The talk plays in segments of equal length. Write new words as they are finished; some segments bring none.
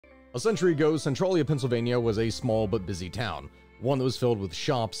A century ago, Centralia, Pennsylvania was a small but busy town, one that was filled with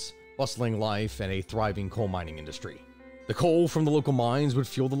shops, bustling life, and a thriving coal mining industry. The coal from the local mines would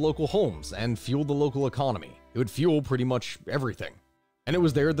fuel the local homes and fuel the local economy. It would fuel pretty much everything. And it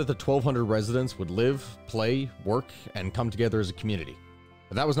was there that the 1,200 residents would live, play, work, and come together as a community.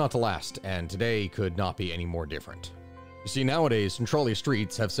 But that was not to last, and today could not be any more different. You see, nowadays, Centralia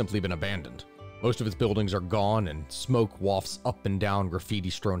streets have simply been abandoned. Most of its buildings are gone, and smoke wafts up and down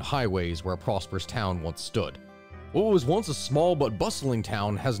graffiti-strewn highways where a prosperous town once stood. What was once a small but bustling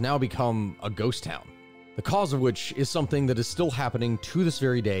town has now become a ghost town, the cause of which is something that is still happening to this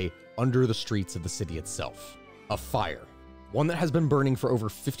very day under the streets of the city itself. A fire. One that has been burning for over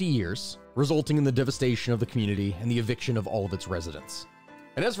 50 years, resulting in the devastation of the community and the eviction of all of its residents.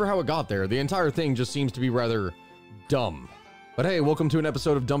 And as for how it got there, the entire thing just seems to be rather dumb. But hey, welcome to an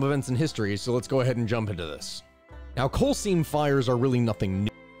episode of Dumb Events in History, so let's go ahead and jump into this. Now, coal seam fires are really nothing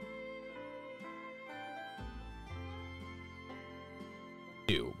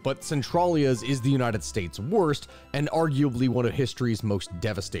new, but Centralia's is the United States' worst and arguably one of history's most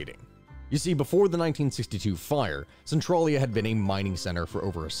devastating. You see, before the 1962 fire, Centralia had been a mining center for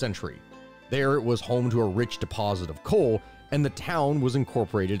over a century. There it was home to a rich deposit of coal, and the town was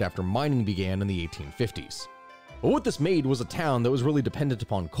incorporated after mining began in the 1850s. But what this made was a town that was really dependent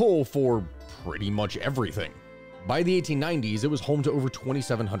upon coal for pretty much everything. By the 1890s, it was home to over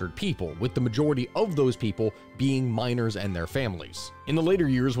 2,700 people, with the majority of those people being miners and their families. In the later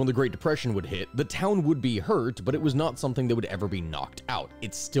years, when the Great Depression would hit, the town would be hurt, but it was not something that would ever be knocked out.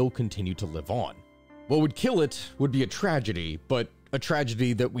 It still continued to live on. What would kill it would be a tragedy, but a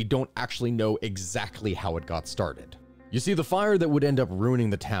tragedy that we don't actually know exactly how it got started. You see, the fire that would end up ruining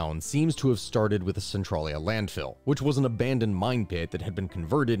the town seems to have started with the Centralia landfill, which was an abandoned mine pit that had been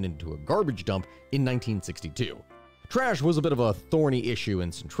converted into a garbage dump in 1962. Trash was a bit of a thorny issue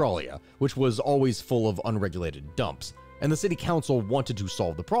in Centralia, which was always full of unregulated dumps, and the city council wanted to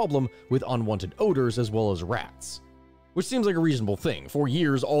solve the problem with unwanted odors as well as rats. Which seems like a reasonable thing. For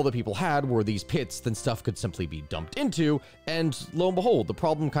years, all that people had were these pits that stuff could simply be dumped into, and lo and behold, the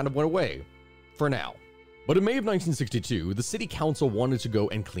problem kind of went away. For now. But in May of 1962, the city council wanted to go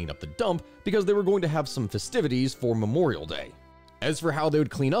and clean up the dump because they were going to have some festivities for Memorial Day. As for how they would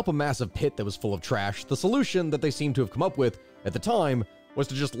clean up a massive pit that was full of trash, the solution that they seemed to have come up with at the time was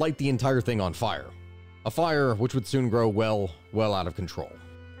to just light the entire thing on fire. A fire which would soon grow well out of control.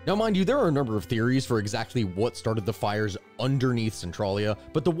 Now mind you, there are a number of theories for exactly what started the fires underneath Centralia,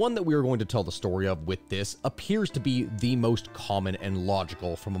 but the one that we are going to tell the story of with this appears to be the most common and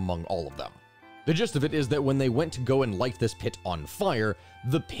logical from among all of them. The gist of it is that when they went to go and light this pit on fire,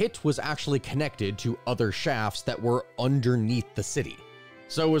 the pit was actually connected to other shafts that were underneath the city.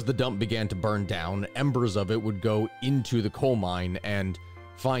 So as the dump began to burn down, embers of it would go into the coal mine and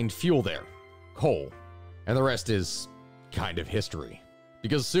find fuel there, coal. And the rest is kind of history.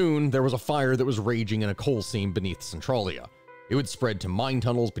 Because soon there was a fire that was raging in a coal seam beneath Centralia. It would spread to mine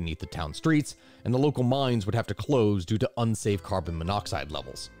tunnels beneath the town streets, and the local mines would have to close due to unsafe carbon monoxide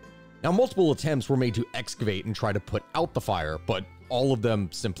levels. Now, multiple attempts were made to excavate and try to put out the fire, but all of them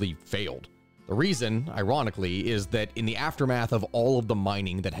simply failed. The reason, ironically, is that in the aftermath of all of the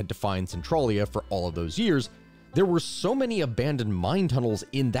mining that had defined Centralia for all of those years, there were so many abandoned mine tunnels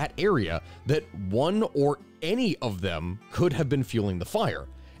in that area that one or any of them could have been fueling the fire.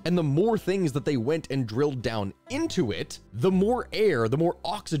 And the more things that they went and drilled down into it, the more air, the more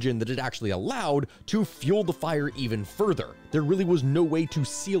oxygen that it actually allowed to fuel the fire even further. There really was no way to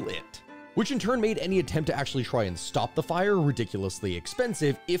seal it, which in turn made any attempt to actually try and stop the fire ridiculously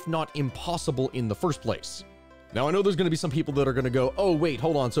expensive, if not impossible in the first place. Now, I know there's going to be some people that are going to go, oh wait,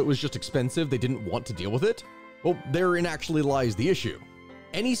 hold on, so it was just expensive, they didn't want to deal with it? Well, therein actually lies the issue.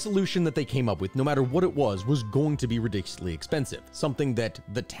 Any solution that they came up with, no matter what it was going to be ridiculously expensive, something that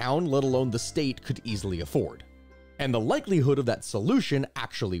the town, let alone the state, could easily afford. And the likelihood of that solution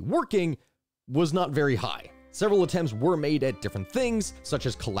actually working was not very high. Several attempts were made at different things, such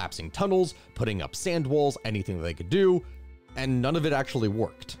as collapsing tunnels, putting up sand walls, anything that they could do, and none of it actually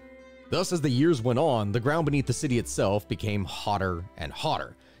worked. Thus, as the years went on, the ground beneath the city itself became hotter and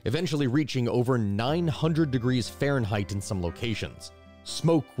hotter, eventually reaching over 900 degrees Fahrenheit in some locations.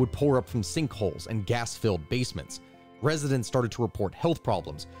 Smoke would pour up from sinkholes and gas-filled basements. Residents started to report health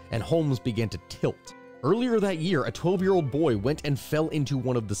problems, and homes began to tilt. Earlier that year, a 12-year-old boy went and fell into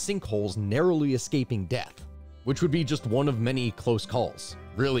one of the sinkholes, narrowly escaping death, which would be just one of many close calls.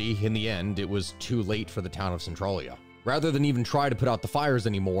 Really, in the end, it was too late for the town of Centralia. Rather than even try to put out the fires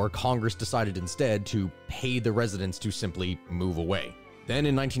anymore, Congress decided instead to pay the residents to simply move away. Then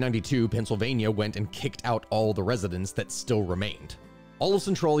in 1992, Pennsylvania went and kicked out all the residents that still remained. All of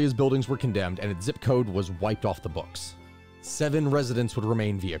Centralia's buildings were condemned and its zip code was wiped off the books. 7 residents would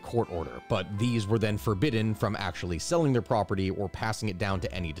remain via court order, but these were then forbidden from actually selling their property or passing it down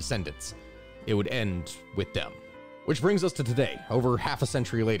to any descendants. It would end with them. Which brings us to today, over half a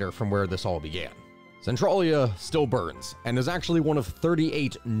century later from where this all began. Centralia still burns, and is actually one of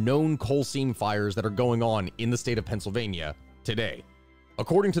 38 known coal seam fires that are going on in the state of Pennsylvania today.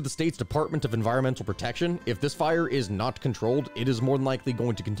 According to the state's Department of Environmental Protection, if this fire is not controlled, it is more than likely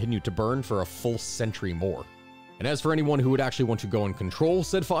going to continue to burn for a full century more. And as for anyone who would actually want to go and control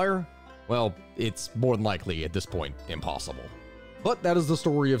said fire, well, it's more than likely at this point impossible. But that is the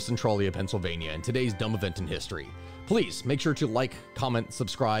story of Centralia, Pennsylvania, and today's dumb event in history. Please make sure to like, comment,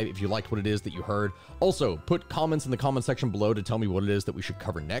 subscribe if you liked what it is that you heard. Also, put comments in the comment section below to tell me what it is that we should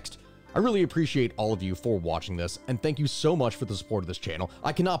cover next. I really appreciate all of you for watching this, and thank you so much for the support of this channel.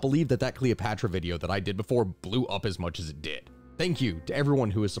 I cannot believe that that Cleopatra video that I did before blew up as much as it did. Thank you to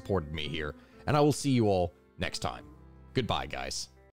everyone who has supported me here, and I will see you all next time. Goodbye, guys.